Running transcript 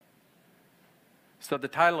So the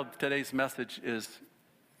title of today's message is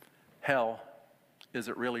Hell, Is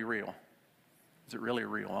It Really Real? Is it really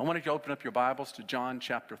real? I want you to open up your Bibles to John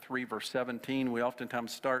chapter 3, verse 17. We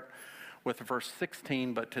oftentimes start with verse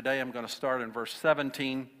 16, but today I'm going to start in verse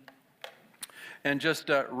 17 and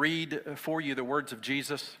just read for you the words of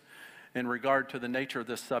Jesus in regard to the nature of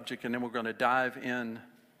this subject, and then we're going to dive in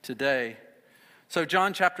today. So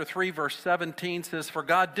John chapter 3, verse 17 says, "For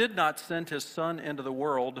God did not send his Son into the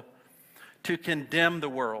world to condemn the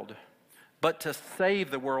world, but to save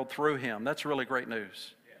the world through him." That's really great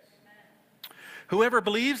news. Yes. "Whoever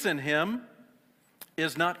believes in him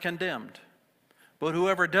is not condemned, but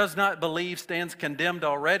whoever does not believe stands condemned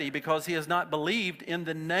already, because he has not believed in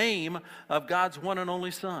the name of God's one and only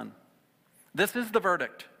Son. This is the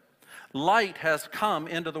verdict. Light has come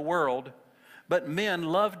into the world, but men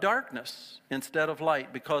love darkness instead of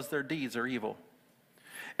light, because their deeds are evil.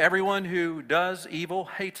 Everyone who does evil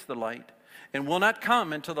hates the light and will not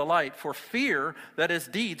come into the light, for fear that his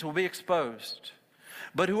deeds will be exposed.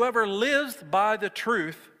 But whoever lives by the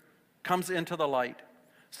truth comes into the light,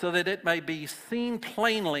 so that it may be seen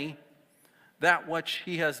plainly that which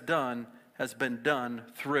he has done has been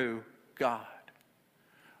done through God."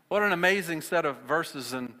 What an amazing set of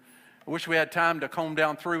verses, and I wish we had time to comb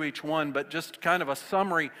down through each one, but just kind of a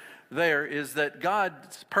summary there is that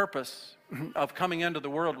God's purpose of coming into the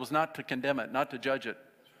world was not to condemn it, not to judge it.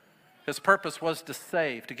 His purpose was to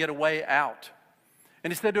save, to get a way out.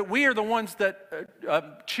 And he said that we are the ones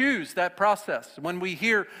that choose that process. When we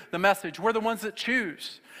hear the message, we're the ones that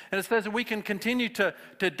choose. And it says that we can continue to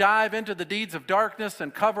dive into the deeds of darkness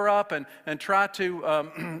and cover up and try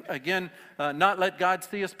to, not let God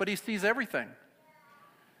see us, but he sees everything.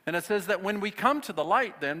 And it says that when we come to the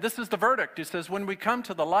light, then, this is the verdict. It says when we come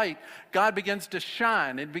to the light, God begins to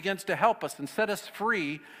shine. It begins to help us and set us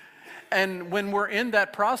free. And when we're in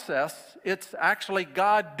that process, it's actually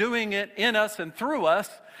God doing it in us and through us.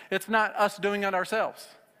 It's not us doing it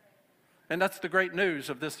ourselves. And that's the great news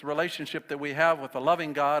of this relationship that we have with a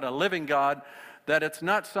loving God, a living God, that it's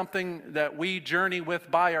not something that we journey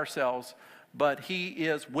with by ourselves, but he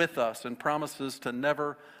is with us and promises to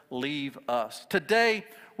never leave us. Today,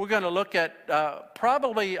 we're going to look at,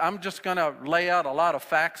 I'm just going to lay out a lot of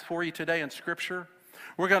facts for you today in Scripture.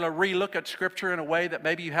 We're going to re-look at Scripture in a way that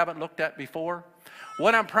maybe you haven't looked at before.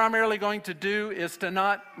 What I'm primarily going to do is to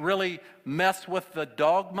not really mess with the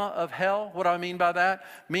dogma of hell. What do I mean by that?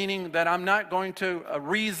 Meaning that I'm not going to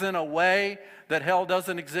reason away that hell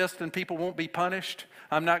doesn't exist and people won't be punished.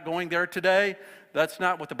 I'm not going there today. That's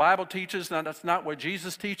not what the Bible teaches. That's not what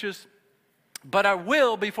Jesus teaches. But I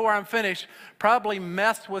will, before I'm finished, probably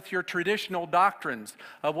mess with your traditional doctrines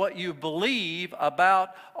of what you believe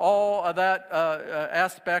about all of that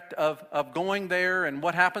aspect of going there and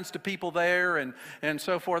what happens to people there and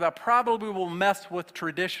so forth. I probably will mess with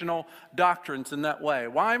traditional doctrines in that way.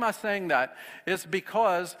 Why am I saying that? It's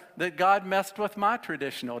because that God messed with my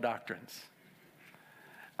traditional doctrines.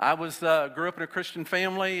 I grew up in a Christian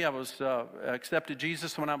family. I accepted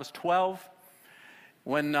Jesus when I was 12.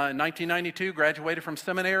 When in 1992, graduated from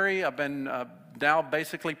seminary. I've been now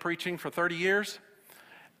basically preaching for 30 years.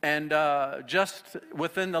 And just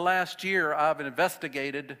within the last year, I've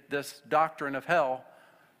investigated this doctrine of hell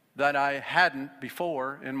that I hadn't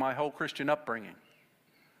before in my whole Christian upbringing.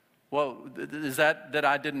 Well, is that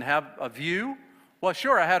I didn't have a view? Well,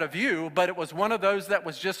 sure, I had a view, but it was one of those that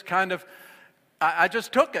was just kind of, I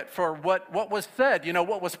just took it for what was said,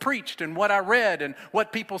 what was preached and what I read and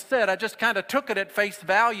what people said. I just kind of took it at face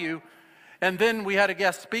value. And then we had a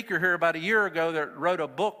guest speaker here about a year ago that wrote a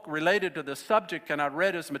book related to this subject, and I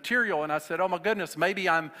read his material and I said, oh my goodness, maybe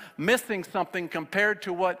I'm missing something compared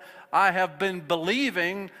to what I have been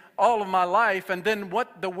believing all of my life and then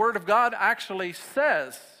what the Word of God actually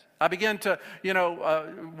says. I began to,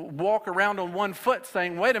 walk around on one foot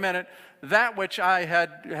saying, wait a minute, that which I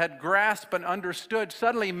had grasped and understood,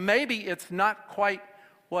 suddenly maybe it's not quite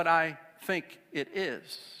what I think it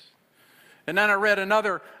is. And then I read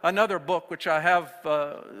another book, which I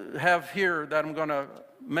have here that I'm going to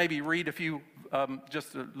maybe read a few,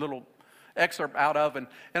 just a little excerpt out of, and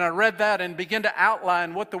I read that and began to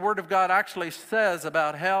outline what the Word of God actually says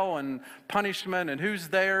about hell and punishment and who's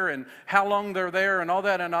there and how long they're there and all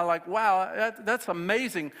that, and I'm like, wow, that's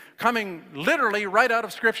amazing, coming literally right out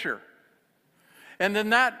of Scripture. And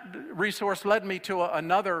then that resource led me to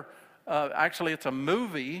another, actually it's a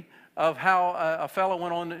movie of how a fellow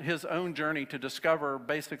went on his own journey to discover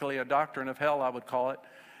basically a doctrine of hell, I would call it,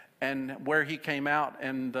 and where he came out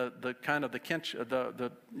and the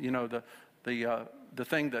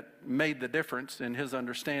thing that made the difference in his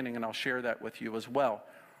understanding, and I'll share that with you as well.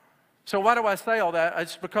 So why do I say all that?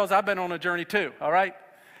 It's because I've been on a journey too, all right?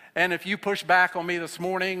 And if you push back on me this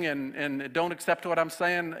morning and don't accept what I'm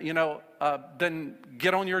saying, then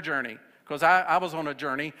get on your journey. Because I was on a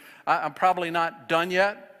journey. I'm probably not done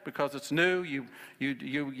yet because it's new.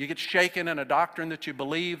 You get shaken in a doctrine that you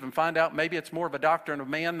believe and find out maybe it's more of a doctrine of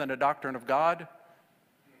man than a doctrine of God.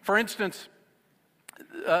 For instance,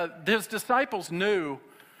 his disciples knew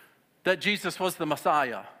that Jesus was the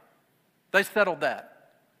Messiah. They settled that.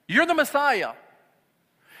 You're the Messiah.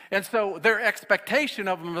 And so their expectation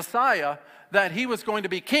of a Messiah, that he was going to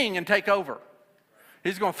be king and take over.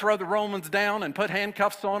 He's going to throw the Romans down and put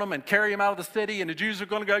handcuffs on them and carry them out of the city, and the Jews are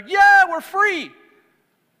going to go, yeah, we're free.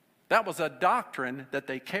 That was a doctrine that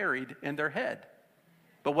they carried in their head.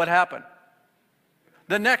 But what happened?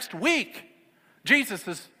 The next week, Jesus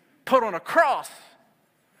is put on a cross.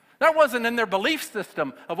 That wasn't in their belief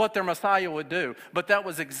system of what their Messiah would do, but that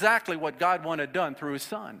was exactly what God wanted done through his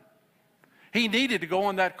Son. He needed to go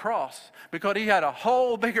on that cross because he had a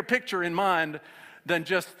whole bigger picture in mind than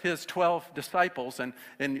just his 12 disciples and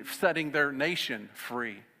setting their nation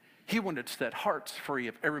free. He wanted to set hearts free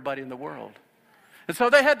of everybody in the world. And so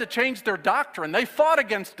they had to change their doctrine. They fought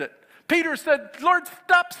against it. Peter said, Lord,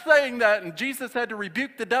 stop saying that. And Jesus had to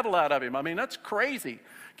rebuke the devil out of him. I mean, that's crazy,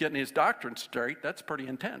 getting his doctrine straight. That's pretty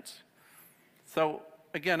intense. So,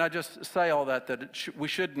 again, I just say all that we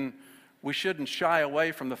shouldn't shy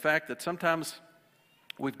away from the fact that sometimes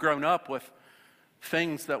we've grown up with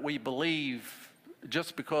things that we believe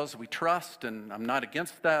just because we trust, and I'm not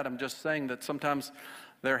against that. I'm just saying that sometimes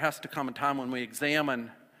there has to come a time when we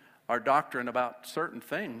examine our doctrine about certain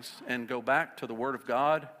things and go back to the Word of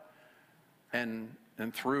God and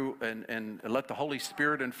let the Holy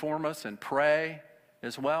Spirit inform us and pray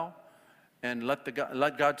as well, and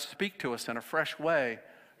let God speak to us in a fresh way,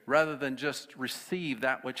 rather than just receive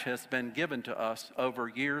that which has been given to us over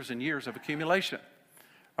years and years of accumulation.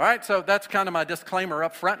 All right, so that's kind of my disclaimer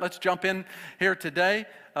up front. Let's jump in here today.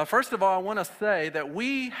 First of all, I want to say that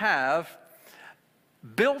we have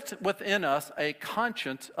built within us a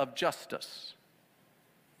conscience of justice.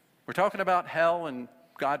 We're talking about hell and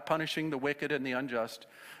God punishing the wicked and the unjust.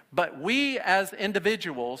 But we as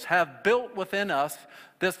individuals have built within us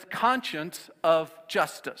this conscience of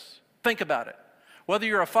justice. Think about it. Whether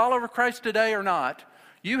you're a follower of Christ today or not,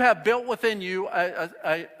 you have built within you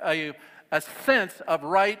a sense of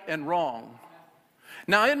right and wrong.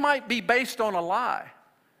 Now, it might be based on a lie,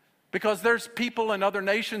 because there's people in other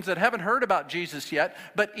nations that haven't heard about Jesus yet,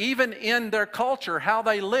 but even in their culture, how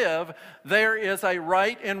they live, there is a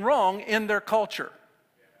right and wrong in their culture.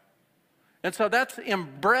 And so that's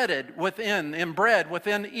inbred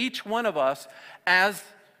within each one of us as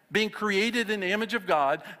being created in the image of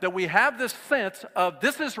God, that we have this sense of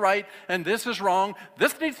this is right and this is wrong,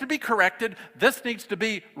 this needs to be corrected, this needs to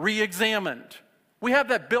be re-examined. We have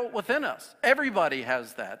that built within us. Everybody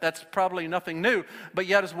has that. That's probably nothing new. But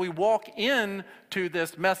yet as we walk into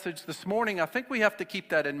this message this morning, I think we have to keep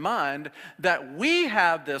that in mind, that we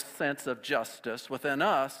have this sense of justice within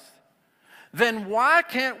us. Then why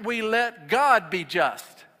can't we let God be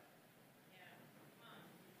just?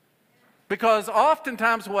 Because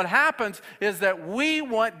oftentimes what happens is that we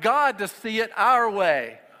want God to see it our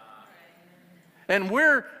way. And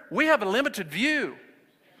we have a limited view.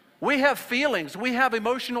 We have feelings. We have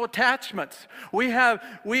emotional attachments. We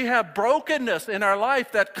have brokenness in our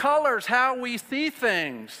life that colors how we see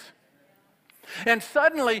things. And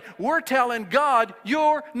suddenly we're telling God,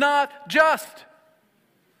 you're not just.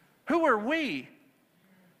 Who are we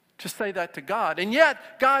to say that to God? And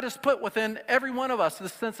yet, God has put within every one of us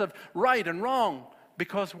this sense of right and wrong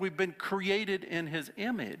because we've been created in His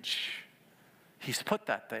image. He's put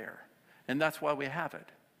that there, and that's why we have it.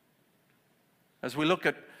 As we look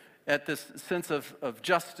at this sense of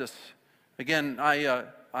justice, again, I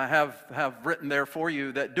have written there for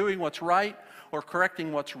you that doing what's right or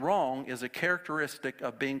correcting what's wrong is a characteristic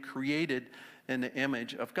of being created in the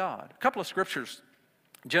image of God. A couple of scriptures.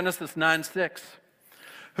 Genesis 9:6.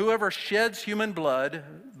 Whoever sheds human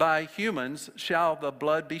blood, by humans shall the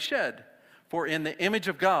blood be shed. For in the image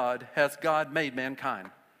of God has God made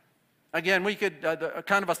mankind. Again, we could,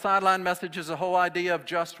 kind of a sideline message is the whole idea of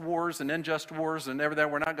just wars and unjust wars and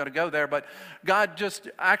everything. We're not going to go there. But God just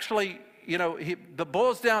actually, the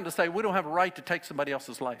boils down to say we don't have a right to take somebody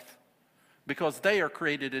else's life because they are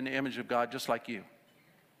created in the image of God just like you.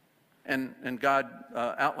 And God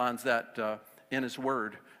outlines that in His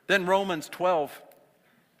Word. Then Romans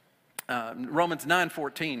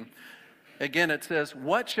 9:14. Again, it says,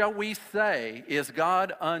 what shall we say? Is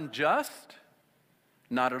God unjust?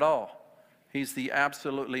 Not at all. He's the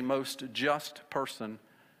absolutely most just person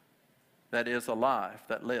that is alive,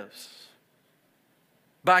 that lives.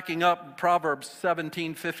 Backing up, Proverbs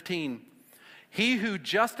 17:15. He who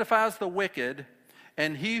justifies the wicked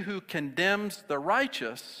and he who condemns the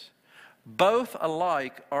righteous, both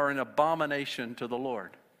alike are an abomination to the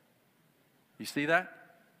Lord. You see that?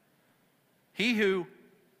 He who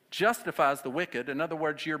justifies the wicked, in other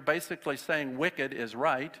words, you're basically saying wicked is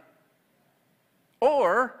right.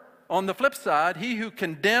 Or, on the flip side, he who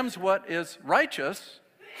condemns what is righteous,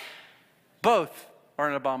 both are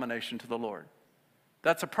an abomination to the Lord.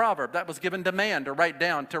 That's a proverb that was given to man to write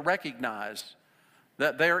down, to recognize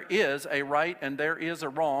that there is a right and there is a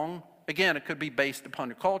wrong. Again, it could be based upon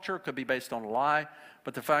your culture, it could be based on a lie,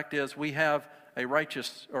 but the fact is we have a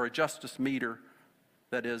righteous or a justice meter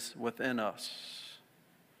that is within us.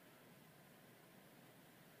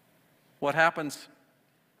 What happens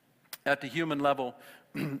at the human level,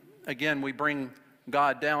 again, we bring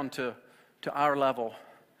God down to our level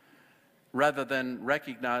rather than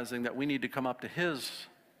recognizing that we need to come up to His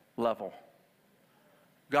level.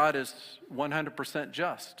 God is 100%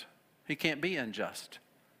 just. He can't be unjust.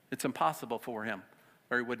 It's impossible for Him,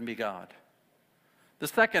 or He wouldn't be God. The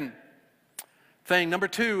second thing, number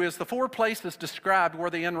two, is the four places described where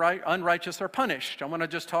the unrighteous are punished. I want to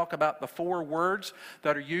just talk about the four words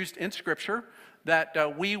that are used in Scripture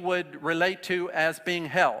that we would relate to as being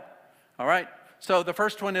hell. All right? So the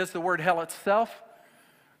first one is the word hell itself.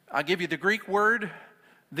 I'll give you the Greek word.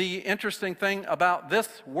 The interesting thing about this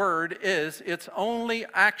word is it's only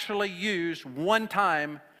actually used one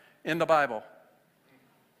time in the Bible.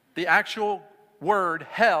 The actual word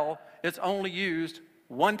hell is only used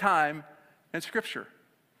one time in Scripture.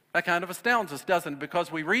 That kind of astounds us, doesn't it?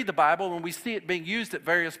 Because we read the Bible and we see it being used at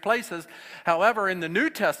various places. However, in the New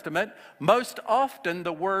Testament, most often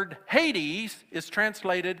the word Hades is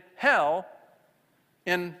translated hell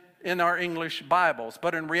in our English Bibles.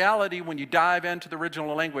 But in reality, when you dive into the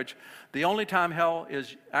original language, the only time hell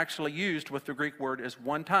is actually used with the Greek word is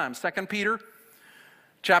one time. 2 Peter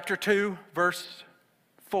chapter 2, verse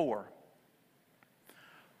 4.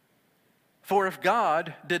 For if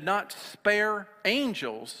God did not spare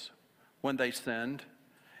angels when they sinned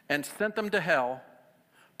and sent them to hell,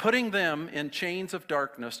 putting them in chains of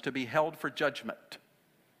darkness to be held for judgment.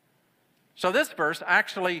 So this verse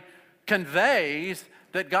actually conveys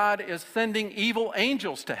that God is sending evil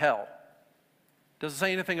angels to hell. Doesn't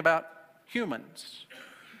say anything about humans.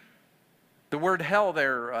 The word hell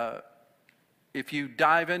there, if you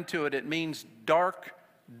dive into it, it means dark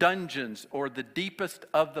dungeons or the deepest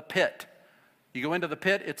of the pit. You go into the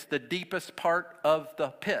pit, it's the deepest part of the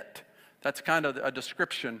pit. That's kind of a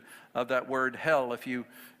description of that word hell if you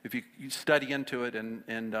study into it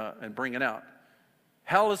and bring it out.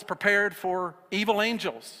 Hell is prepared for evil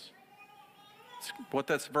angels. That's what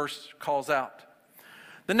this verse calls out.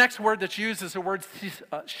 The next word that's used is the word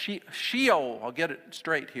Sheol. I'll get it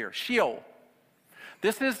straight here. Sheol.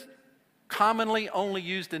 This is commonly only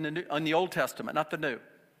used in the Old Testament, not the New.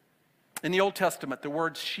 In the Old Testament, the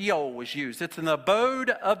word Sheol was used. It's an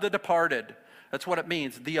abode of the departed. That's what it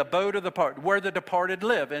means, the abode of the departed, where the departed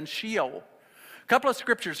live, in Sheol. A couple of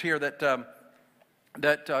scriptures here that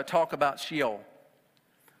talk about Sheol.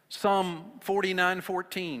 Psalm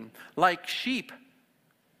 49:14, like sheep,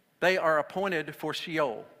 they are appointed for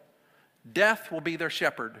Sheol. Death will be their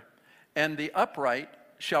shepherd, and the upright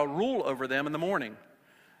shall rule over them in the morning.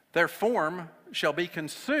 Their form shall be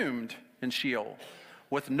consumed in Sheol,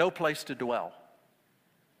 with no place to dwell.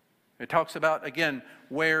 It talks about, again,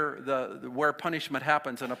 where punishment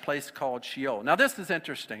happens in a place called Sheol. Now this is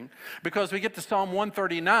interesting because we get to Psalm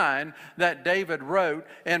 139 that David wrote,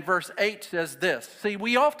 and verse 8 says this. See,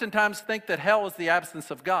 we oftentimes think that hell is the absence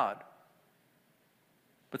of God.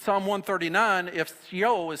 But Psalm 139, if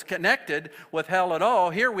Sheol is connected with hell at all,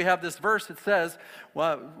 here we have this verse that says,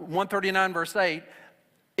 139 verse 8,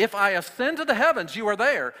 if I ascend to the heavens, you are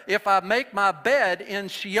there. If I make my bed in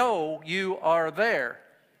Sheol, you are there.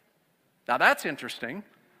 Now that's interesting,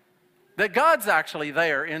 that God's actually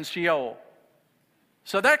there in Sheol.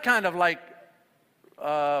 So that kind of like,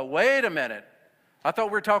 wait a minute. I thought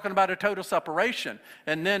we were talking about a total separation.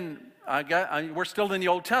 And then we're still in the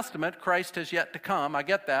Old Testament. Christ has yet to come. I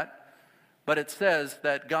get that. But it says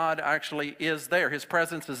that God actually is there. His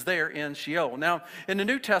presence is there in Sheol. Now, in the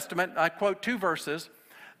New Testament, I quote two verses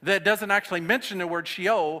that doesn't actually mention the word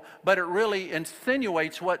Sheol, but it really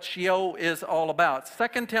insinuates what Sheol is all about.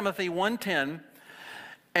 2 Timothy 1:10,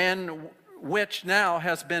 and which now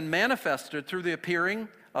has been manifested through the appearing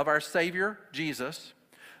of our Savior, Jesus,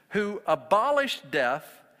 who abolished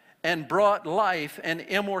death and brought life and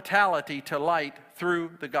immortality to light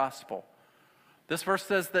through the gospel. This verse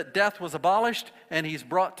says that death was abolished and he's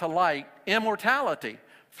brought to light immortality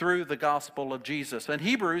through the gospel of Jesus. And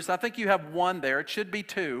Hebrews, I think you have one there, it should be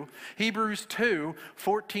two. Hebrews 2,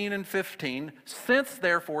 14 and 15. Since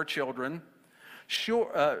therefore the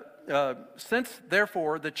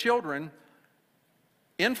children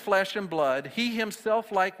in flesh and blood, he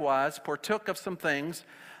himself likewise partook of some things,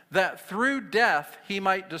 that through death he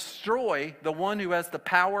might destroy the one who has the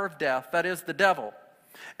power of death, that is the devil,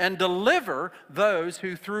 and deliver those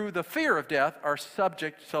who through the fear of death are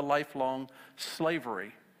subject to lifelong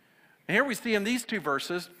slavery. And here we see in these two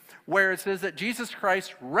verses where it says that Jesus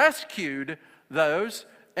Christ rescued those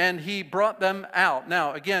and he brought them out.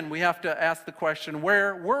 Now, again, we have to ask the question,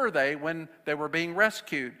 where were they when they were being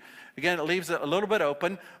rescued? Again, it leaves it a little bit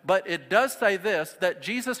open, but it does say this, that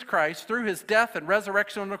Jesus Christ, through his death and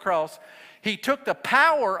resurrection on the cross, he took the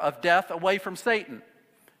power of death away from Satan.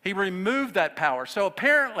 He removed that power. So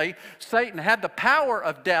apparently, Satan had the power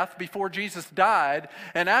of death before Jesus died,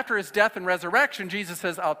 and after his death and resurrection, Jesus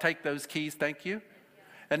says, I'll take those keys, thank you.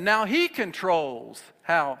 And now he controls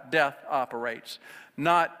how death operates,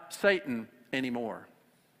 not Satan anymore.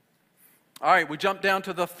 All right, we jump down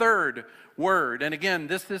to the third word. And again,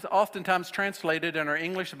 this is oftentimes translated in our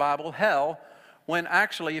English Bible, hell, when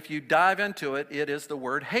actually, if you dive into it, it is the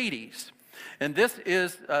word Hades. And this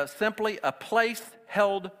is simply a place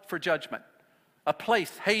held for judgment. A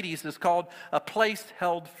place, Hades is called a place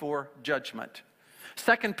held for judgment.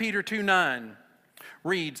 2 Peter 2:9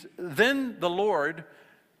 reads, Then the Lord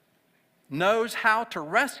knows how to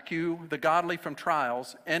rescue the godly from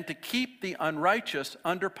trials and to keep the unrighteous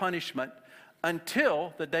under punishment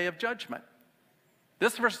until the day of judgment.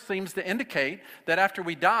 This verse seems to indicate that after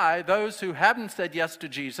we die, those who haven't said yes to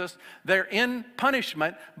Jesus, they're in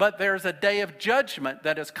punishment, but there's a day of judgment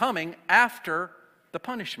that is coming after the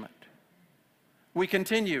punishment. We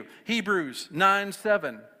continue, Hebrews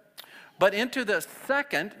 9:7. But into the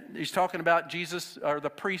second, he's talking about Jesus, or the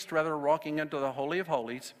priest rather, walking into the Holy of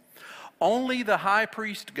Holies. Only the high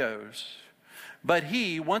priest goes, but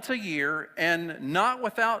he once a year, and not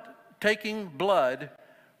without taking blood,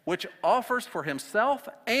 which offers for himself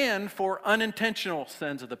and for unintentional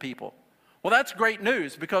sins of the people. Well, that's great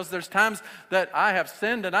news, because there's times that I have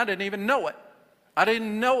sinned and I didn't even know it. I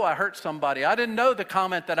didn't know I hurt somebody. I didn't know the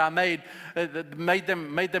comment that I made that made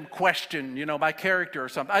them question, my character or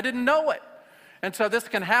something. I didn't know it. And so this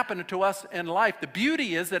can happen to us in life. The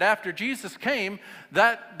beauty is that after Jesus came,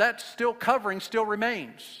 that still covering still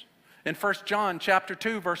remains. In 1 John chapter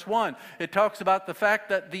 2, verse 1, it talks about the fact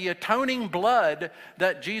that the atoning blood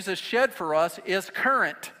that Jesus shed for us is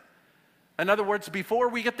current. In other words, before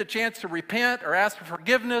we get the chance to repent or ask for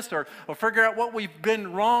forgiveness or figure out what we've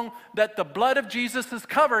been wrong, that the blood of Jesus is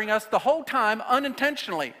covering us the whole time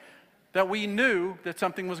unintentionally, that we knew that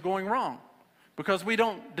something was going wrong. Because we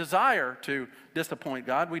don't desire to disappoint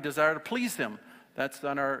God, we desire to please him. That's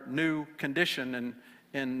on our new condition,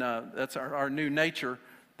 and that's our new nature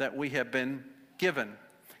that we have been given.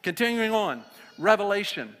 Continuing on,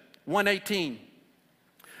 Revelation 1:18.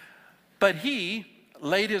 But he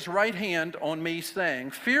laid his right hand on me, saying,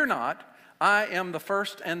 Fear not, I am the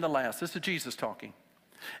first and the last. This is Jesus talking.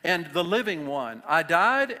 And the living one. I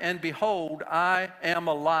died, and behold, I am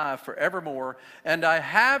alive forevermore, and I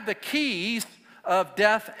have the keys of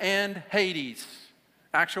death and Hades.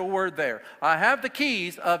 Actual word there. I have the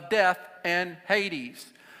keys of death and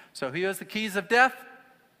Hades. So who has the keys of death?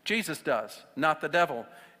 Jesus does, not the devil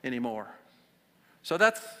anymore. So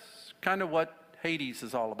that's kind of what Hades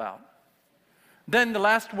is all about. Then the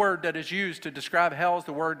last word that is used to describe hell is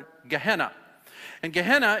the word Gehenna. And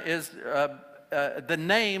Gehenna is the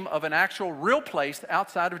name of an actual real place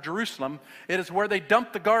outside of Jerusalem. It is where they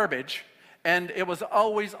dump the garbage, and it was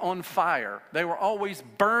always on fire. They were always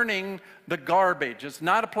burning the garbage. It's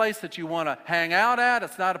not a place that you want to hang out at.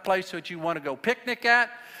 It's not a place that you want to go picnic at.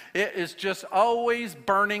 It is just always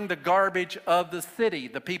burning the garbage of the city,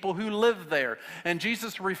 the people who live there. And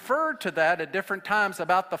Jesus referred to that at different times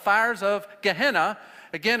about the fires of Gehenna.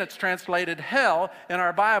 Again, it's translated hell in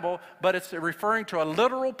our Bible, but it's referring to a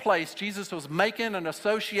literal place. Jesus was making an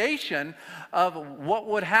association of what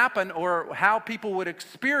would happen or how people would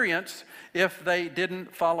experience if they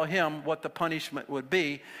didn't follow him, what the punishment would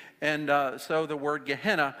be. And so the word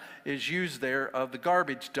Gehenna is used there of the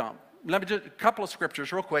garbage dump. Let me just, a couple of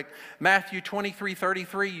scriptures real quick. Matthew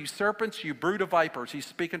 23:33, you serpents, you brood of vipers. He's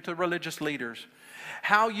speaking to religious leaders.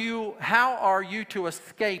 How are you to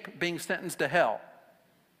escape being sentenced to hell?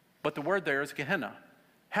 But the word there is Gehenna.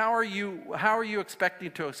 How are you expecting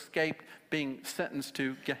to escape being sentenced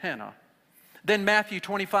to Gehenna? Then Matthew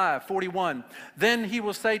 25:41. Then he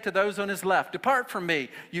will say to those on his left, depart from me,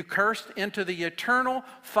 you cursed, into the eternal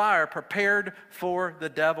fire prepared for the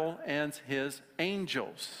devil and his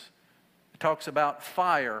angels. It talks about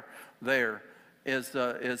fire there is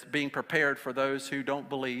being prepared for those who don't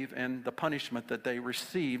believe and the punishment that they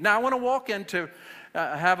receive. Now I want to walk into,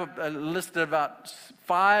 have a list of about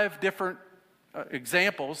 5 different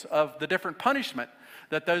examples of the different punishment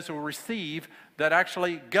that those will receive that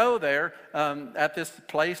actually go there at this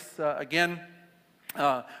place. Whether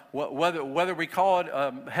we call it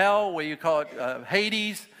hell, whether you call it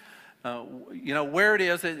Hades, where it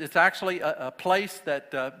is, it's actually a place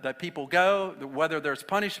that people go, whether there's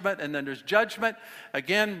punishment and then there's judgment.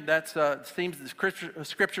 Again,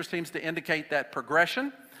 Scripture seems to indicate that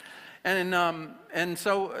progression. And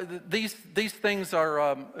so these things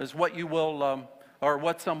are is what you will, or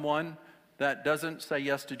what someone that doesn't say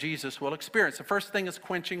yes to Jesus will experience. The first thing is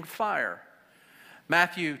quenching fire.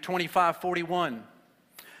 Matthew 25:41.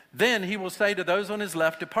 Then he will say to those on his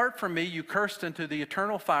left, depart from me, you cursed, into the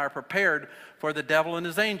eternal fire prepared for the devil and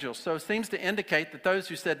his angels. So it seems to indicate that those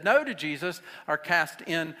who said no to Jesus are cast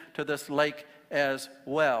into this lake as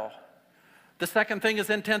well. The second thing is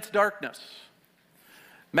intense darkness.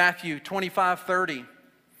 Matthew 25:30.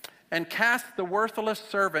 And cast the worthless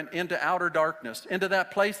servant into outer darkness. Into that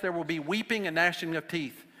place there will be weeping and gnashing of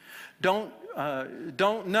teeth. Don't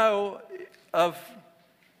know of,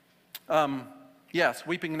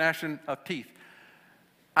 weeping and gnashing of teeth.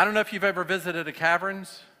 I don't know if you've ever visited a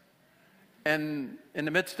caverns and in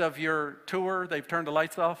the midst of your tour they've turned the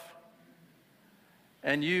lights off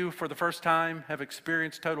and you for the first time have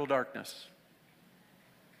experienced total darkness.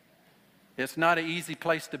 It's not an easy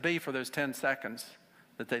place to be for those 10 seconds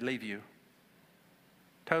that they leave you.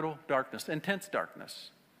 Total darkness, intense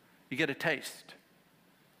darkness. You get a taste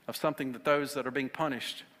of something that those that are being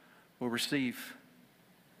punished will receive.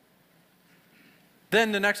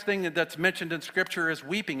 Then the next thing that's mentioned in Scripture is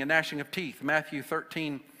weeping and gnashing of teeth. Matthew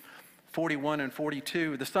 13:41 and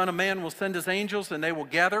 42. The Son of Man will send his angels and they will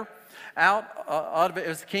gather out of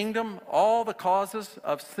his kingdom all the causes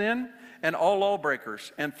of sin and all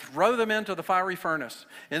lawbreakers, and throw them into the fiery furnace.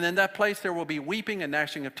 And in that place there will be weeping and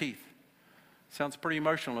gnashing of teeth. Sounds pretty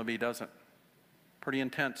emotional to me, doesn't it? Pretty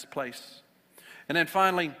intense place. And then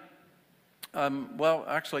finally,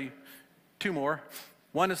 actually 2 more.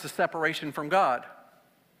 One is the separation from God.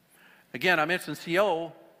 Again, I mentioned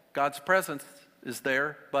Sheol, God's presence is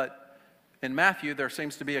there, but in Matthew there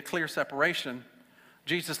seems to be a clear separation.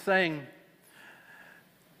 Jesus saying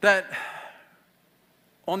that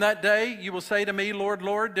on that day, you will say to me, Lord,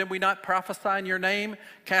 Lord, did we not prophesy in your name,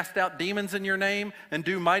 cast out demons in your name, and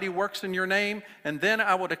do mighty works in your name? And then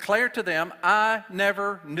I will declare to them, I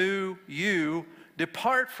never knew you.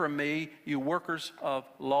 Depart from me, you workers of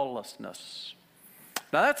lawlessness.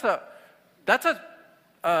 Now that's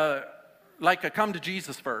like a come to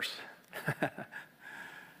Jesus verse.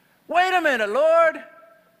 Wait a minute, Lord.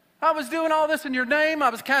 I was doing all this in your name. I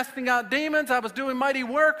was casting out demons. I was doing mighty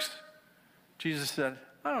works. Jesus said,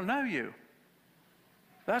 I don't know you.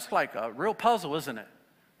 That's like a real puzzle, isn't it?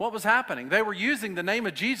 What was happening? They were using the name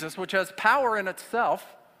of Jesus, which has power in itself.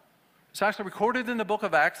 It's actually recorded in the book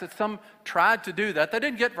of Acts that some tried to do that. They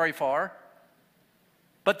didn't get very far.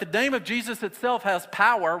 But the name of Jesus itself has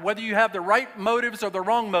power, whether you have the right motives or the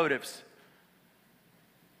wrong motives.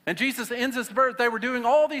 And Jesus ends his verse. They were doing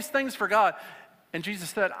all these things for God. And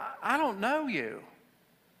Jesus said, I don't know you.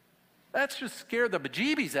 That's just scared the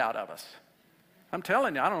bejeebies out of us. I'm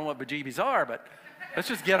telling you, I don't know what bejeebies are, but let's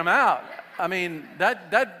just get them out. I mean,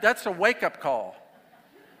 that's a wake-up call.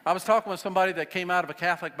 I was talking with somebody that came out of a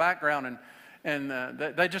Catholic background, and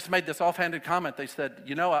they just made this offhanded comment. They said,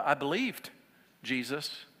 I believed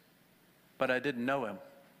Jesus, but I didn't know him.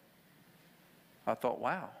 I thought,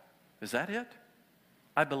 wow, is that it?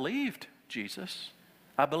 I believed Jesus.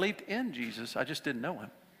 I believed in Jesus. I just didn't know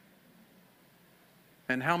him.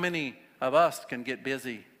 And how many of us can get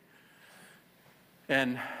busy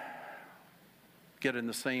and get in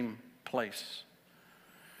the same place?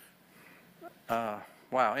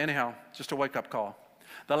 Wow, anyhow, just a wake-up call.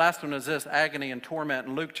 The last one is this, agony and torment.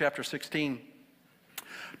 In Luke chapter 16,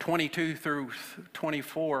 22 through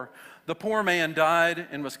 24, the poor man died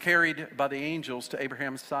and was carried by the angels to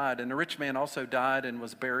Abraham's side, and the rich man also died and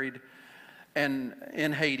was buried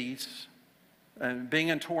in Hades. And being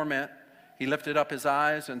in torment, he lifted up his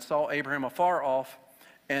eyes and saw Abraham afar off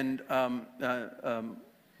and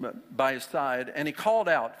by his side, and he called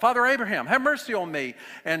out, Father Abraham, have mercy on me,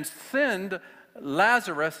 and send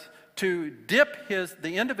Lazarus to dip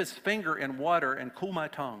the end of his finger in water and cool my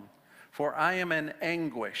tongue, for I am in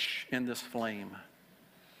anguish in this flame.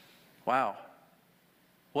 Wow,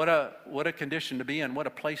 What a condition to be in. What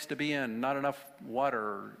a place to be in. Not enough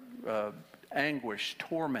water, anguish,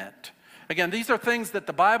 torment. Again, these are things that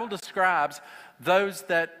the Bible describes those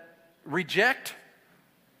that reject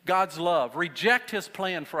God's love, reject His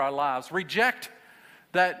plan for our lives, reject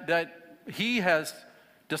that He has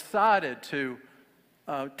decided to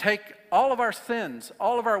take all of our sins,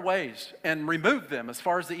 all of our ways, and remove them as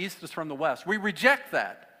far as the east is from the west. We reject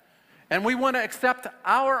that. And we want to accept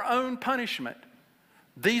our own punishment.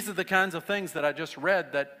 These are the kinds of things that I just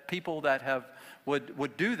read that people that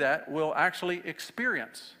would do that will actually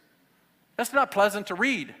experience. That's not pleasant to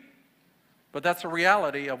read, but that's a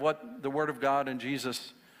reality of what the Word of God and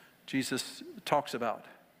Jesus talks about.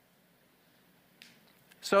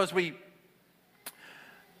 So as we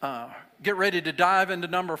get ready to dive into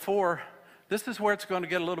number 4, this is where it's going to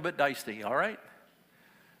get a little bit dicey, all right?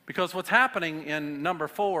 Because what's happening in number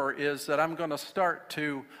 4 is that I'm going to start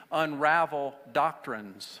to unravel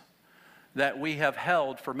doctrines that we have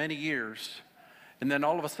held for many years. And then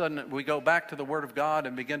all of a sudden we go back to the Word of God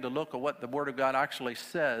and begin to look at what the Word of God actually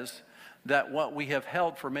says, that what we have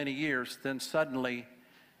held for many years then suddenly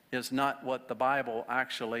is not what the Bible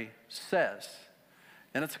actually says.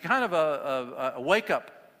 And it's kind of a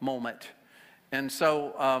wake-up moment. And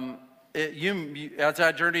so as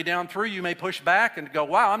I journey down through, you may push back and go,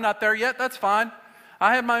 wow, I'm not there yet. That's fine.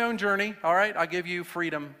 I have my own journey. All right, I give you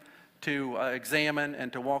freedom to examine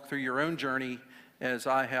and to walk through your own journey as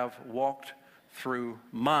I have walked through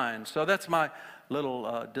mine. So that's my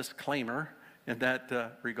little disclaimer in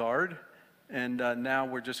that regard. And now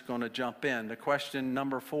we're just going to jump in. The question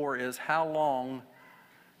number 4 is, how long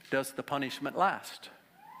does the punishment last?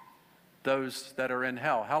 Those that are in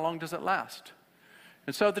hell, how long does it last?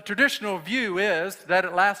 And so the traditional view is that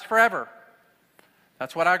it lasts forever.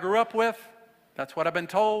 That's what I grew up with. That's what I've been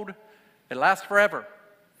told. It lasts forever.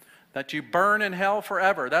 That you burn in hell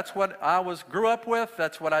forever. That's what I grew up with.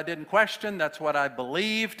 That's what I didn't question. That's what I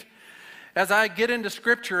believed. As I get into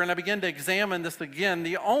Scripture and I begin to examine this again,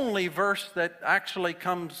 the only verse that actually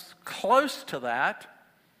comes close to that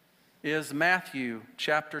is Matthew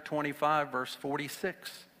chapter 25, verse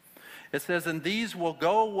 46. It says, and these will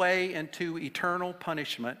go away into eternal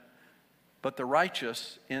punishment, but the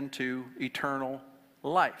righteous into eternal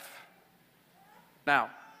life. Now,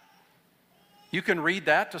 you can read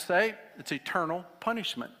that to say it's eternal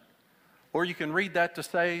punishment. Or you can read that to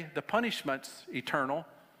say the punishment's eternal,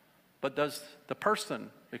 but does the person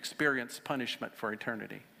experience punishment for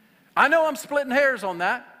eternity? I know I'm splitting hairs on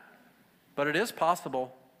that, but it is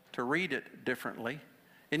possible to read it differently.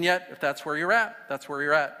 And yet, if that's where you're at, that's where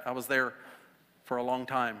you're at. I was there for a long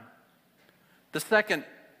time. The second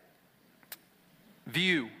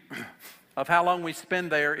view of how long we spend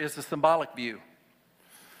there is the symbolic view.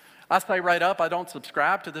 I say right up, I don't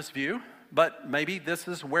subscribe to this view, but maybe this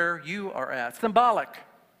is where you are at. Symbolic.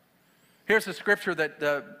 Here's a scripture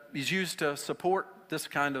that is used to support this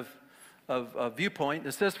kind of viewpoint.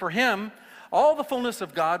 It says, for him, all the fullness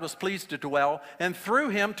of God was pleased to dwell, and through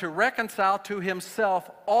him to reconcile to himself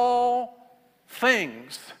all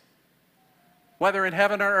things, whether in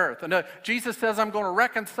heaven or earth. And Jesus says, I'm going to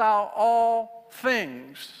reconcile all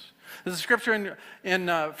things. There's a scripture in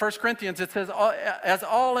 1 Corinthians. It says, as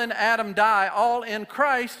all in Adam die, all in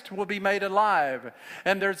Christ will be made alive.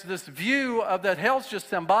 And there's this view of that hell's just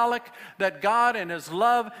symbolic, that God in his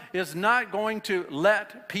love is not going to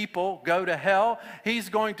let people go to hell. He's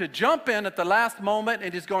going to jump in at the last moment,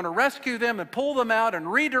 and he's going to rescue them and pull them out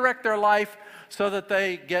and redirect their life so that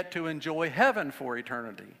they get to enjoy heaven for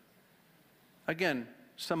eternity. Again,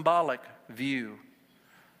 symbolic view.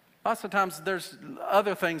 Lots of times there's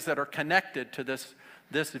other things that are connected to this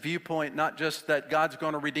viewpoint, not just that God's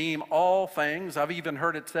going to redeem all things. I've even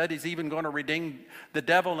heard it said he's even going to redeem the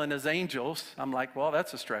devil and his angels. I'm like, well,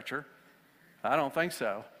 that's a stretcher. I don't think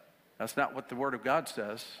so. That's not what the Word of God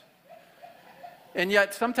says. And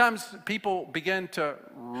yet sometimes people begin to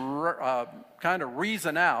kind of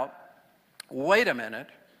reason out, wait a minute.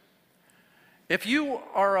 If you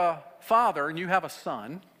are a father and you have a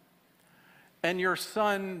son, and your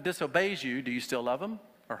son disobeys you, do you still love him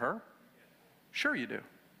or her? Sure you do.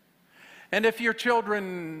 And if your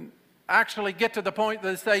children actually get to the point that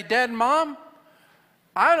they say, Dad and Mom,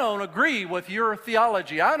 I don't agree with your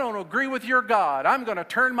theology. I don't agree with your God. I'm going to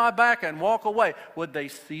turn my back and walk away. Would they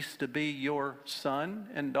cease to be your son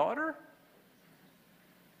and daughter?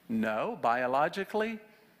 No, biologically,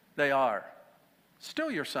 they are.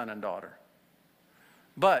 Still your son and daughter.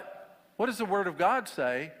 But what does the Word of God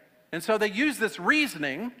say? And so they use this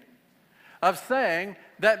reasoning of saying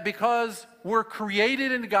that because we're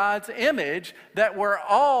created in God's image, that we're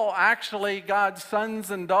all actually God's sons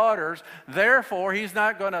and daughters. Therefore, he's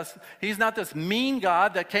not this mean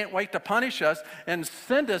God that can't wait to punish us and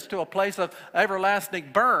send us to a place of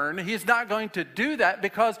everlasting burn. He's not going to do that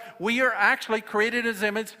because we are actually created in his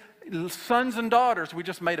image, sons and daughters. We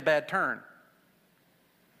just made a bad turn.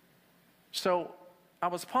 So I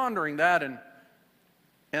was pondering that,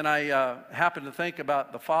 and I happened to think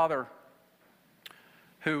about the father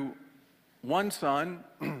who, one son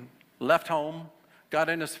left home, got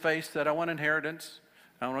in his face, said, I want inheritance,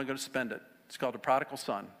 I want to go to spend it. It's called the prodigal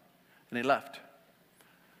son, and he left.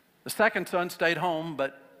 The second son stayed home,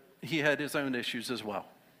 but he had his own issues as well.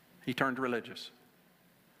 He turned religious.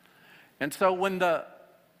 And so when the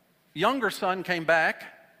younger son came back,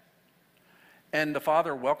 and the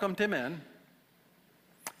father welcomed him in,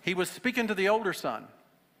 he was speaking to the older son.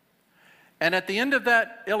 And at the end of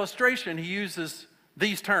that illustration, he uses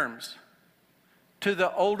these terms to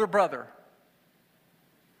the older brother.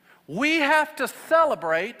 We have to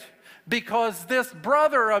celebrate because this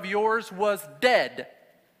brother of yours was dead,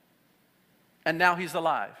 and now he's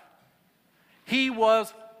alive. He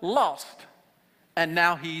was lost, and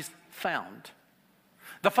now he's found.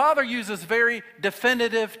 The father uses very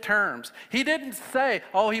definitive terms. He didn't say,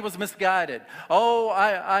 oh, he was misguided. Oh,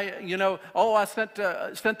 I sent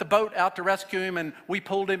the boat out to rescue him and we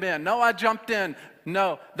pulled him in. No, I jumped in.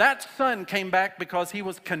 No, that son came back because he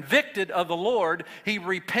was convicted of the Lord. He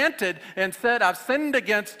repented and said, I've sinned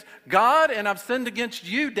against God and I've sinned against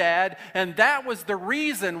you, Dad. And that was the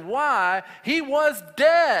reason why he was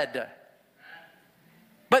dead.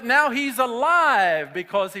 But now he's alive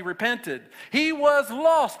because he repented. He was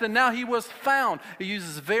lost and now he was found. He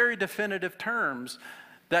uses very definitive terms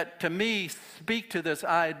that to me speak to this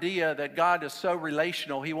idea that God is so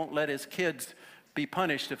relational he won't let his kids be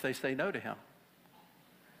punished if they say no to him.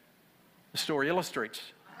 The story illustrates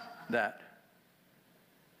that.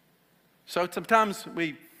 So sometimes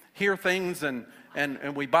we hear things and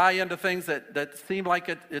we buy into things that seem like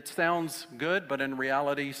it sounds good, but in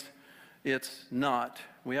reality it's not.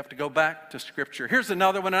 We have to go back to Scripture. Here's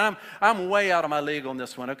another one. I'm way out of my league on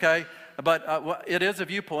this one, okay? But it is a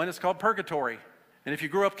viewpoint. It's called purgatory. And if you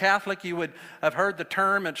grew up Catholic, you would have heard the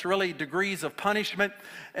term. It's really degrees of punishment.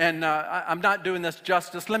 And I'm not doing this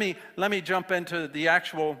justice. Let me jump into the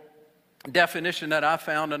actual definition that I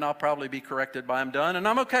found, and I'll probably be corrected by I'm done, and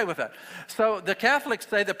I'm okay with that. So the Catholics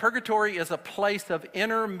say that purgatory is a place of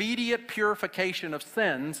intermediate purification of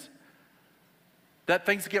sins, that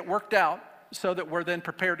things get worked out so that we're then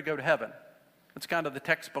prepared to go to heaven. That's kind of the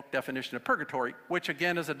textbook definition of purgatory, which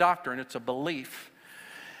again is a doctrine, it's a belief.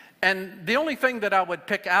 And the only thing that I would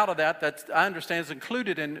pick out of that I understand is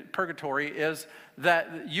included in purgatory is that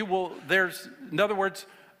in other words,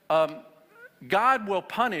 God will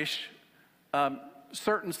punish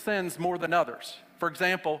certain sins more than others. For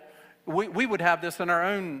example, we would have this in our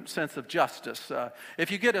own sense of justice.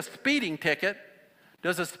 If you get a speeding ticket,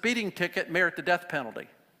 does a speeding ticket merit the death penalty?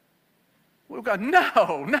 We've got,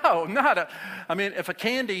 no, not a. I mean, if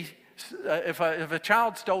a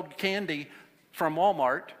child stole candy from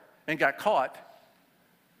Walmart and got caught,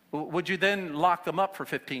 would you then lock them up for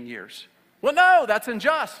 15 years? Well, no, that's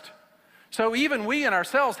unjust. So even we in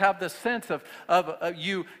ourselves have this sense of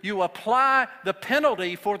you apply the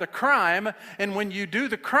penalty for the crime, and when you do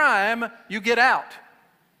the crime, you get out.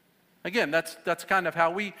 Again, that's kind of how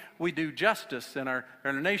we do justice in our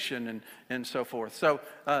nation and so forth. So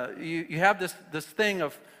you have this thing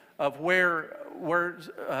of where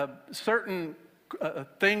certain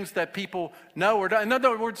things that people know or don't. In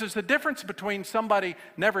other words, there's a difference between somebody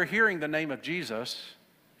never hearing the name of Jesus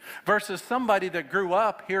versus somebody that grew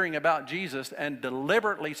up hearing about Jesus and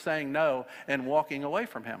deliberately saying no and walking away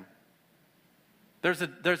from him. There's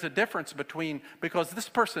a difference because this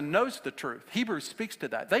person knows the truth. Hebrews speaks to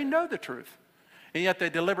that. They know the truth, and yet they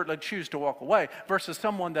deliberately choose to walk away versus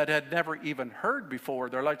someone that had never even heard before.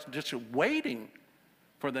 They're like just waiting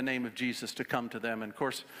for the name of Jesus to come to them. And of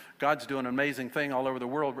course, God's doing an amazing thing all over the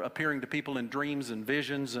world, appearing to people in dreams and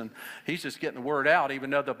visions, and he's just getting the word out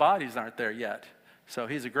even though the bodies aren't there yet. So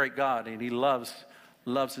he's a great God, and he loves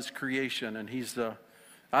his creation, and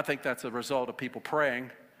I think that's a result of people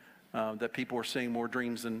praying. That people are seeing more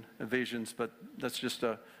dreams and visions, but that's just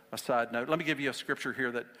a side note. Let me give you a scripture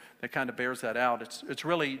here that kind of bears that out. It's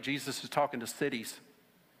really, Jesus is talking to cities.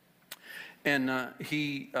 And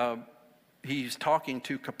he's talking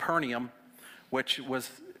to Capernaum, which was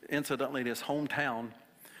incidentally his hometown.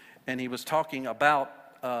 And he was talking about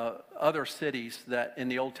other cities that in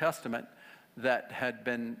the Old Testament that had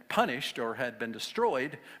been punished or had been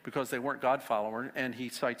destroyed because they weren't God followers, and he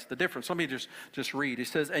cites the difference. Let me just read. He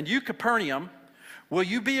says, "And you, Capernaum, will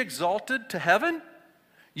you be exalted to heaven?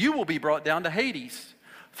 You will be brought down to Hades.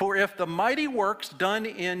 For if the mighty works done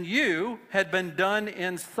in you had been done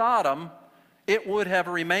in Sodom, it would have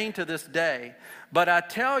remained to this day. But I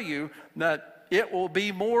tell you that it will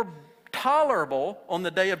be more tolerable on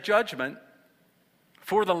the day of judgment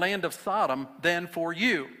for the land of Sodom than for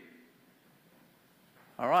you."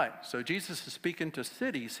 All right, so Jesus is speaking to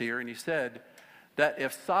cities here, and he said that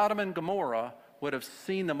if Sodom and Gomorrah would have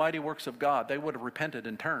seen the mighty works of God, they would have repented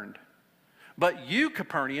and turned. But you,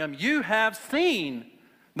 Capernaum, you have seen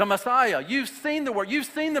the Messiah. You've seen the work. You've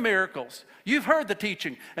seen the miracles. You've heard the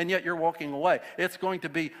teaching, and yet you're walking away. It's going to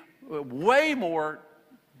be way more,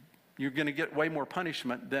 you're going to get way more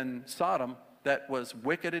punishment than Sodom, that was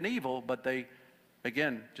wicked and evil, but they,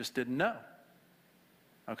 again, just didn't know.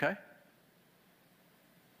 Okay?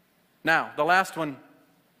 Now, the last one,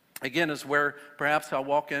 again, is where perhaps I'll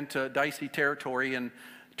walk into dicey territory, and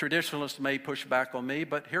traditionalists may push back on me,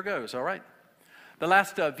 but here goes, all right? The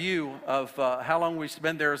last view of how long we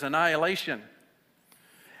spend there is annihilation.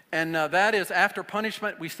 And that is, after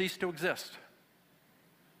punishment, we cease to exist.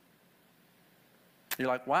 You're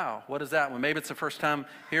like, wow, what is that? Well, maybe it's the first time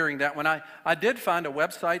hearing that one. I did find a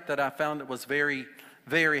website that I found that was very,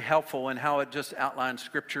 very helpful in how it just outlines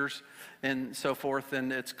scriptures and so forth.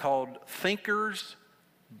 And it's called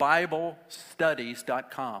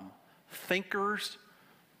thinkersbiblestudies.com.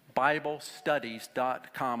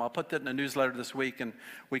 Thinkersbiblestudies.com. I'll put that in the newsletter this week, and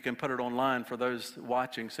we can put it online for those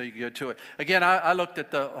watching so you can go to it. Again, I looked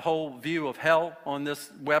at the whole view of hell on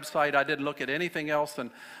this website. I didn't look at anything else,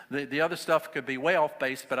 and the other stuff could be way off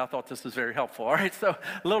base, but I thought this was very helpful. All right, so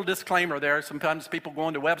a little disclaimer there. Sometimes people go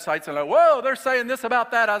into websites and like, whoa, they're saying this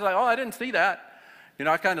about that. I was like, oh, I didn't see that. You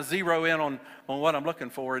know, I kind of zero in on what I'm looking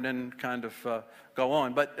for and then kind of go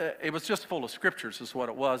on. But it was just full of scriptures is what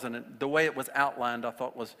it was. And the way it was outlined, I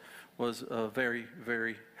thought was very,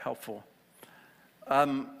 very helpful.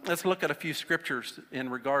 Let's look at a few scriptures in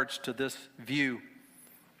regards to this view.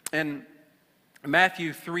 In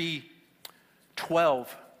Matthew 3:12,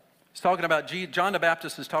 it's talking about John the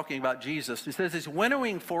Baptist is talking about Jesus. He says his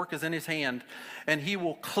winnowing fork is in his hand, and he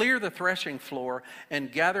will clear the threshing floor and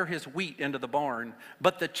gather his wheat into the barn,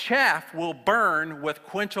 but the chaff will burn with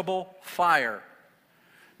quenchable fire.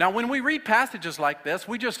 Now, when we read passages like this,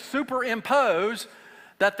 we just superimpose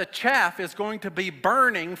that the chaff is going to be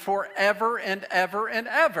burning forever and ever and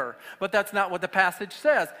ever. But that's not what the passage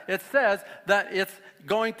says. It says that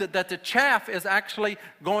that the chaff is actually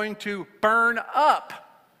going to burn up.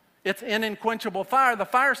 It's in unquenchable fire. The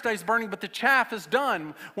fire stays burning, but the chaff is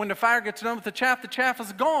done. When the fire gets done with the chaff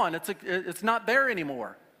is gone. It's not there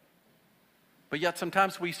anymore. But yet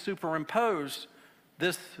sometimes we superimpose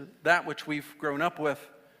that which we've grown up with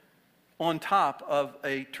on top of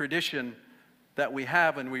a tradition that we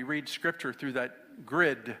have, and we read scripture through that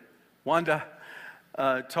grid. Wanda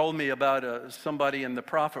told me about somebody in the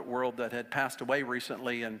prophet world that had passed away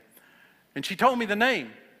recently, and she told me the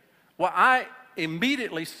name. Well, I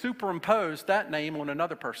immediately superimposed that name on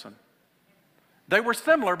another person. They were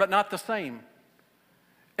similar, but not the same.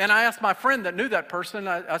 And I asked my friend that knew that person,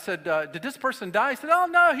 I said, did this person die? He said, oh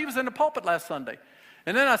no, he was in the pulpit last Sunday.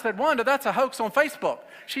 And then I said, Wanda, that's a hoax on Facebook.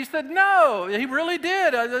 She said, no, he really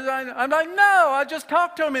did. I'm like, no, I just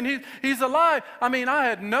talked to him and he's alive. I mean, I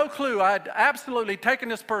had no clue. I had absolutely taken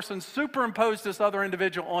this person, superimposed this other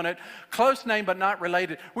individual on it, close name but not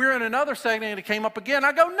related. We were in another setting and it came up again.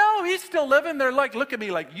 I go, no, he's still living. They're like, look at me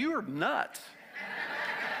like, you're nuts.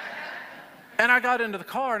 And I got into the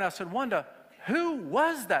car and I said, Wanda, who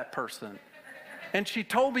was that person? And she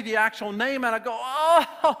told me the actual name and I go,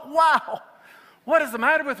 oh, wow. What is the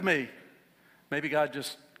matter with me? Maybe God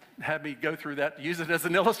just had me go through that, use it as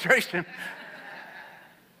an illustration.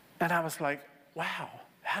 And I was like, wow,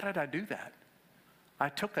 how did I do that? I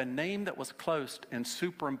took a name that was close and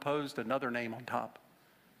superimposed another name on top.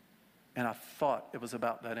 And I thought it was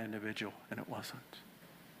about that individual, and it wasn't.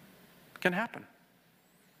 It can happen.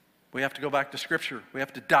 We have to go back to Scripture. We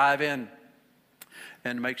have to dive in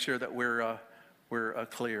and make sure that we're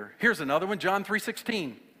clear. Here's another one, John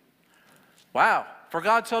 3:16. Wow. For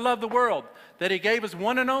God so loved the world that he gave his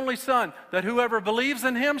one and only Son, that whoever believes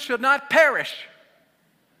in him should not perish.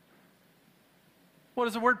 What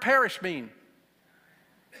does the word perish mean?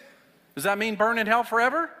 Does that mean burn in hell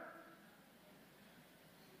forever?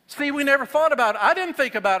 See, we never thought about it. I didn't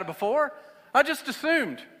think about it before. I just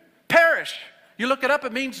assumed. Perish. You look it up,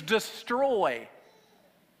 it means destroy.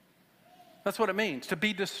 That's what it means, to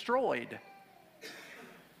be destroyed.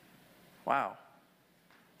 Wow.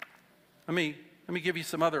 Let me give you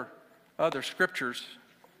some other scriptures.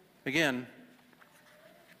 Again,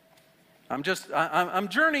 I'm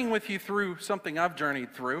journeying with you through something I've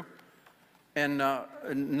journeyed through. And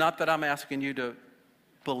not that I'm asking you to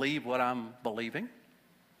believe what I'm believing,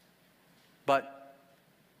 but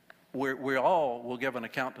we all will give an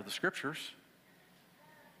account to the scriptures.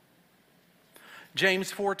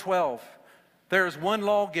 James 4:12, there is one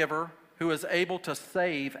lawgiver who is able to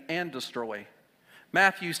save and destroy.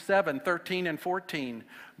 Matthew 7:13 and 14,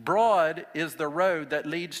 broad is the road that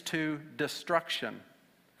leads to destruction.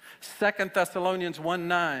 2 Thessalonians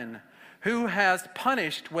 1:9, who has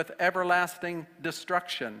punished with everlasting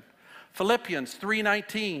destruction. Philippians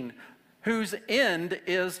 3:19, whose end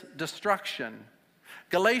is destruction.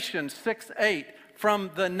 Galatians 6:8,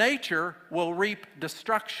 from the nature will reap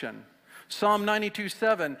destruction. Psalm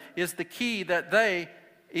 92:7 is the key that they,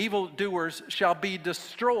 evildoers, shall be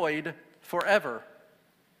destroyed forever.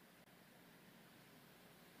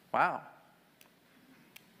 Wow.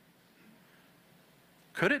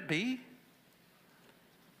 Could it be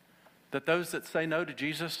that those that say no to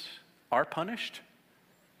Jesus are punished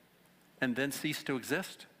and then cease to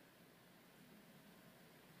exist?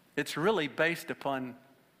 It's really based upon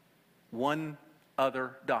one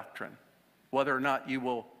other doctrine, whether or not you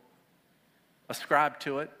will ascribe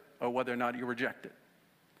to it or whether or not you reject it.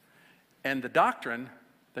 And the doctrine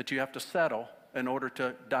that you have to settle in order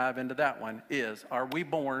to dive into that one is, are we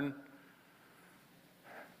born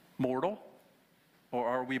mortal or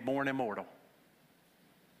are we born immortal?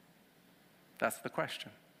 That's the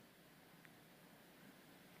question.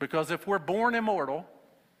 Because if we're born immortal,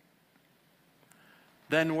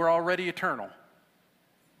 then we're already eternal.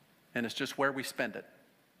 And it's just where we spend it.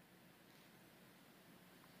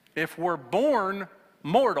 If we're born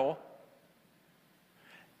mortal,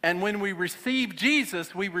 and when we receive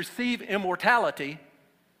Jesus, we receive immortality,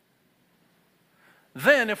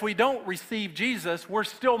 then if we don't receive Jesus, we're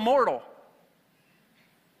still mortal.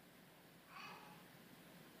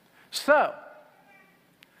 So,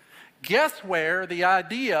 guess where the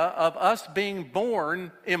idea of us being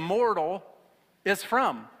born immortal is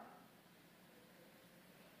from?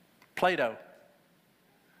 Plato.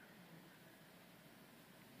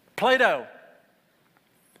 Plato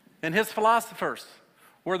and his philosophers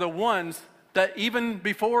were the ones that, even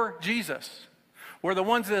before Jesus, were the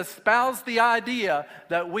ones that espoused the idea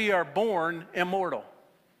that we are born immortal.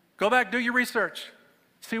 Go back, do your research.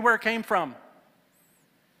 See where it came from.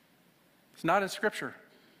 It's not in Scripture.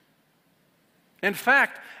 In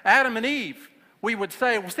fact, Adam and Eve, we would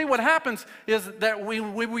say, well, see, what happens is that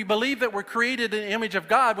we believe that we're created in the image of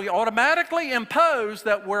God. We automatically impose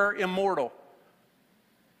that we're immortal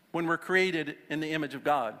when we're created in the image of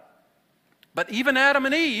God. But even Adam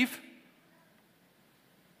and Eve,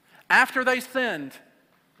 after they sinned,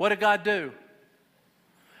 what did God do?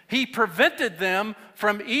 He prevented them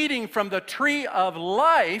from eating from the tree of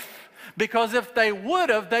life, because if they would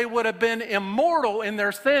have been immortal in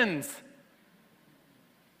their sins.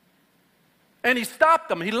 And he stopped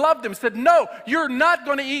them. He loved them. Said, no, you're not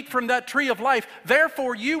going to eat from that tree of life.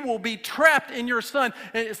 Therefore, you will be trapped in your sin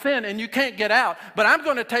and you can't get out. But I'm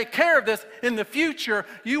going to take care of this in the future.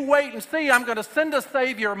 You wait and see. I'm going to send a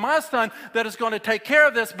Savior, my Son, that is going to take care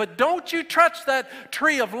of this. But don't you touch that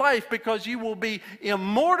tree of life, because you will be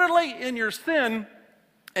immortally in your sin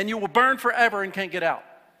and you will burn forever and can't get out.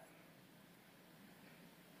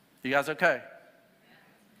 You guys okay?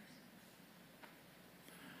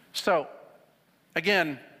 So,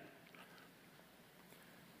 again,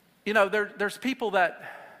 you know, there's people that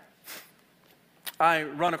I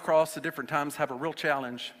run across at different times have a real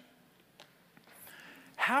challenge.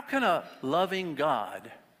 How can a loving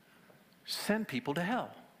God send people to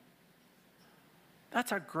hell?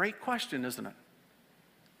 That's a great question, isn't it?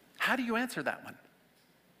 How do you answer that one?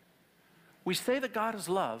 We say that God is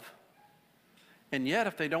love, and yet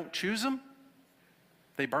if they don't choose Him,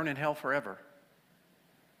 they burn in hell forever.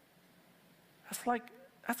 It's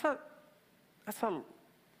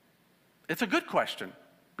a good question.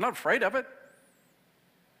 I'm not afraid of it.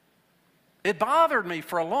 It bothered me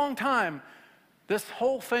for a long time, this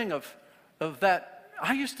whole thing of that.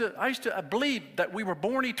 I used to believe that we were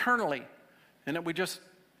born eternally and that we just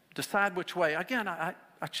decide which way. Again, I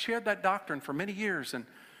shared that doctrine for many years, and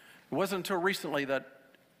it wasn't until recently that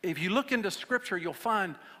if you look into Scripture, you'll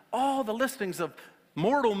find all the listings of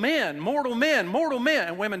mortal men,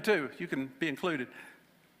 and women too. You can be included.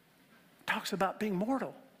 It talks about being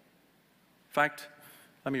mortal. In fact,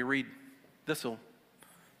 let me read. This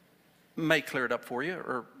may clear it up for you,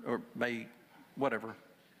 or may, whatever.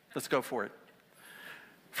 Let's go for it.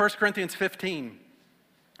 1 Corinthians 15,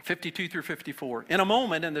 52 through 54. In a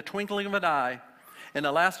moment, in the twinkling of an eye, in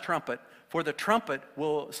the last trumpet, for the trumpet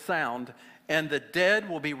will sound, and the dead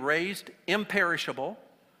will be raised imperishable,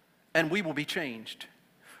 and we will be changed.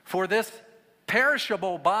 For this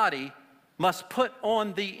perishable body must put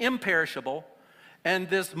on the imperishable, and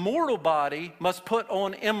this mortal body must put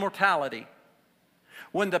on immortality.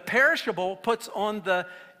 When the perishable puts on the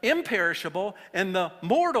imperishable, and the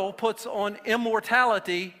mortal puts on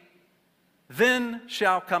immortality, then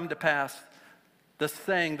shall come to pass the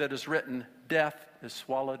saying that is written, death is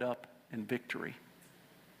swallowed up in victory.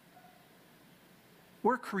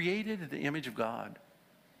 We're created in the image of God.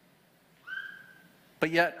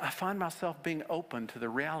 But yet I find myself being open to the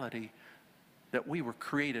reality that we were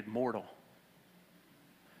created mortal.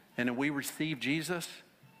 And when we receive Jesus,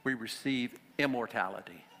 we receive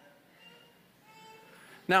immortality.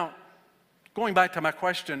 Now, going back to my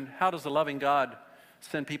question, how does a loving God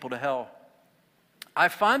send people to hell? I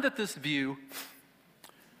find that this view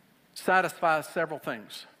satisfies several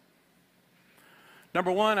things.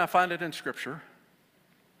 Number one, I find it in Scripture.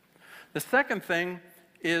 The second thing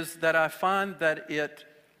is that I find that it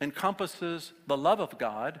encompasses the love of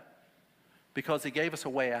God because He gave us a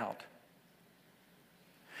way out.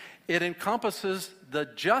 It encompasses the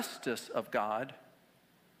justice of God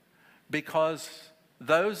because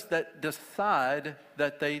those that decide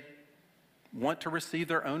that they want to receive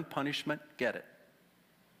their own punishment get it.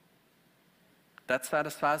 That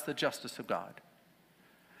satisfies the justice of God.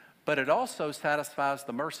 But it also satisfies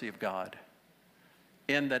the mercy of God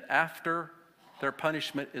in that after their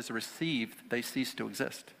punishment is received, they cease to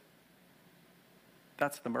exist.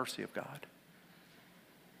 That's the mercy of God.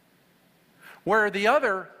 Where the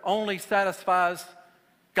other only satisfies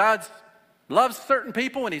God loves certain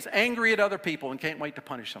people and He's angry at other people and can't wait to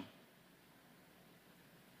punish them.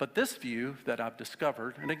 But this view that I've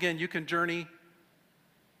discovered, and again, you can journey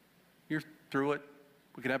through it,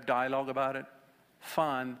 we can have dialogue about it,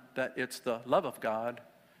 find that it's the love of God,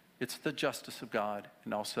 it's the justice of God,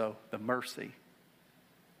 and also the mercy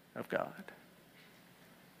of God.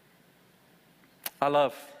 I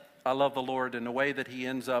love the Lord, and the way that He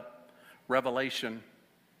ends up Revelation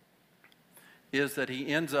is that He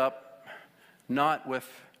ends up not with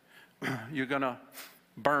you're going to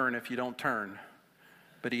burn if you don't turn,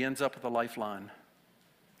 but He ends up with a lifeline.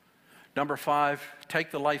 Number 5,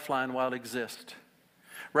 take the lifeline while it exists.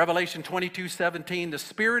 Revelation 22:17, the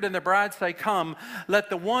Spirit and the bride say, come. Let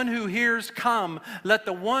the one who hears come. Let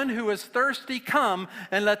the one who is thirsty come.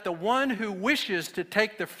 And let the one who wishes to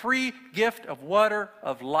take the free gift of water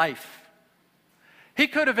of life. He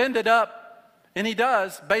could have ended up, and he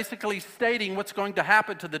does, basically stating what's going to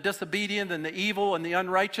happen to the disobedient and the evil and the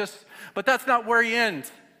unrighteous. But that's not where he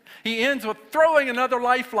ends. He ends with throwing another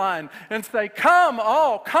lifeline and say, come,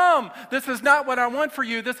 all, come. This is not what I want for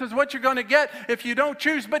you. This is what you're going to get if you don't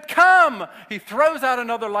choose, but come. He throws out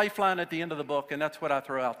another lifeline at the end of the book, and that's what I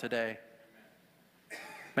throw out today.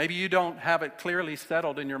 Maybe you don't have it clearly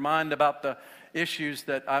settled in your mind about the issues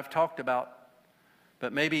that I've talked about,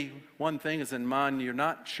 but maybe one thing is in mind, you're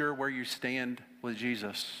not sure where you stand with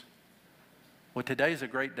Jesus. Well, today's a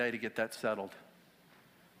great day to get that settled.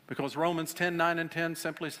 Because Romans 10:9 and 10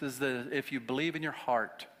 simply says that if you believe in your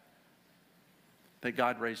heart that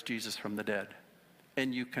God raised Jesus from the dead,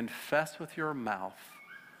 and you confess with your mouth,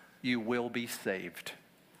 you will be saved.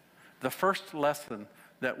 The first lesson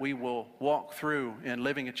that we will walk through in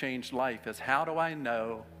living a changed life is, how do I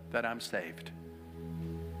know that I'm saved?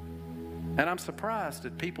 And I'm surprised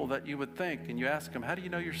at people that you would think, and you ask them, how do you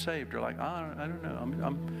know you're saved? They're like, I don't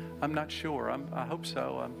know. I'm not sure. I hope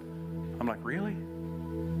so. I'm like, really?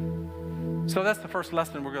 So that's the first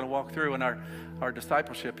lesson we're going to walk through in our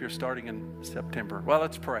discipleship here starting in September. Well,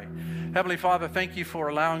 let's pray. Heavenly Father, thank you for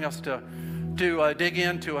allowing us to dig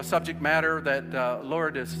into a subject matter that,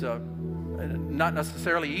 Lord, is not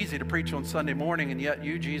necessarily easy to preach on Sunday morning, and yet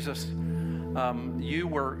you, Jesus, you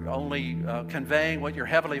were only conveying what your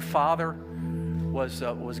Heavenly Father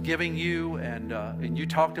was giving you, and you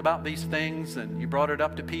talked about these things, and you brought it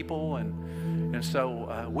up to people, and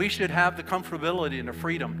so we should have the comfortability and the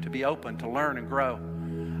freedom to be open, to learn and grow.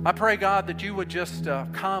 I pray, God, that you would just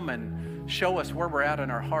come and show us where we're at in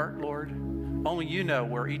our heart, Lord. Only you know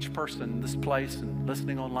where each person in this place and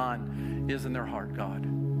listening online is in their heart, God.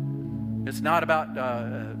 It's not about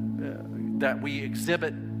that we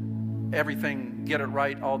exhibit everything, get it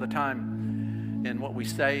right all the time in what we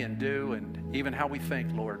say and do and even how we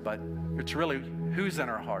think, Lord, but it's really who's in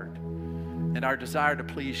our heart and our desire to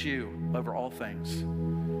please you over all things.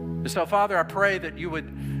 And so, Father, I pray that you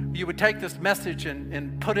would take this message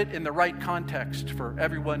and put it in the right context for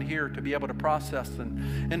everyone here to be able to process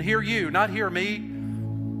and hear you, not hear me,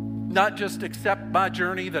 not just accept my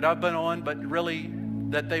journey that I've been on, but really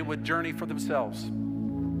that they would journey for themselves,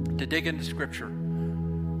 to dig into Scripture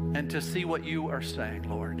and to see what you are saying,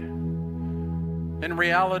 Lord. In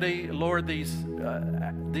reality, Lord, these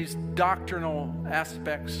doctrinal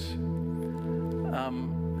aspects,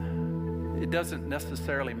 it doesn't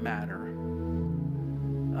necessarily matter,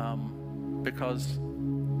 because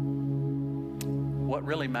what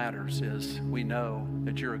really matters is we know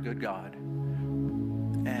that you're a good God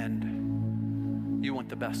and you want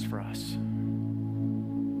the best for us.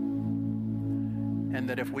 And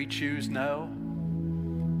that if we choose no,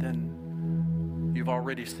 then you've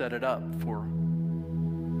already set it up for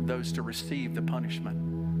those to receive the punishment,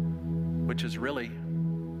 which is really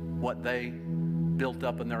what they built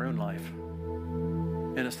up in their own life.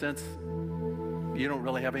 In a sense, you don't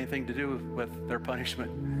really have anything to do with their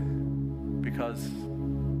punishment because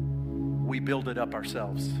we build it up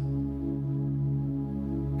ourselves.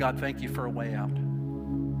 God, thank you for a way out.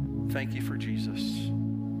 Thank you for Jesus.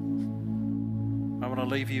 I want to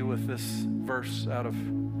leave you with this verse out of,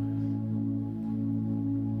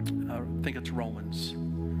 I think it's Romans.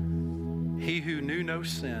 He who knew no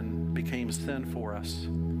sin became sin for us,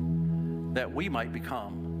 that we might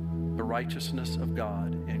become the righteousness of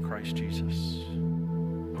God in Christ Jesus.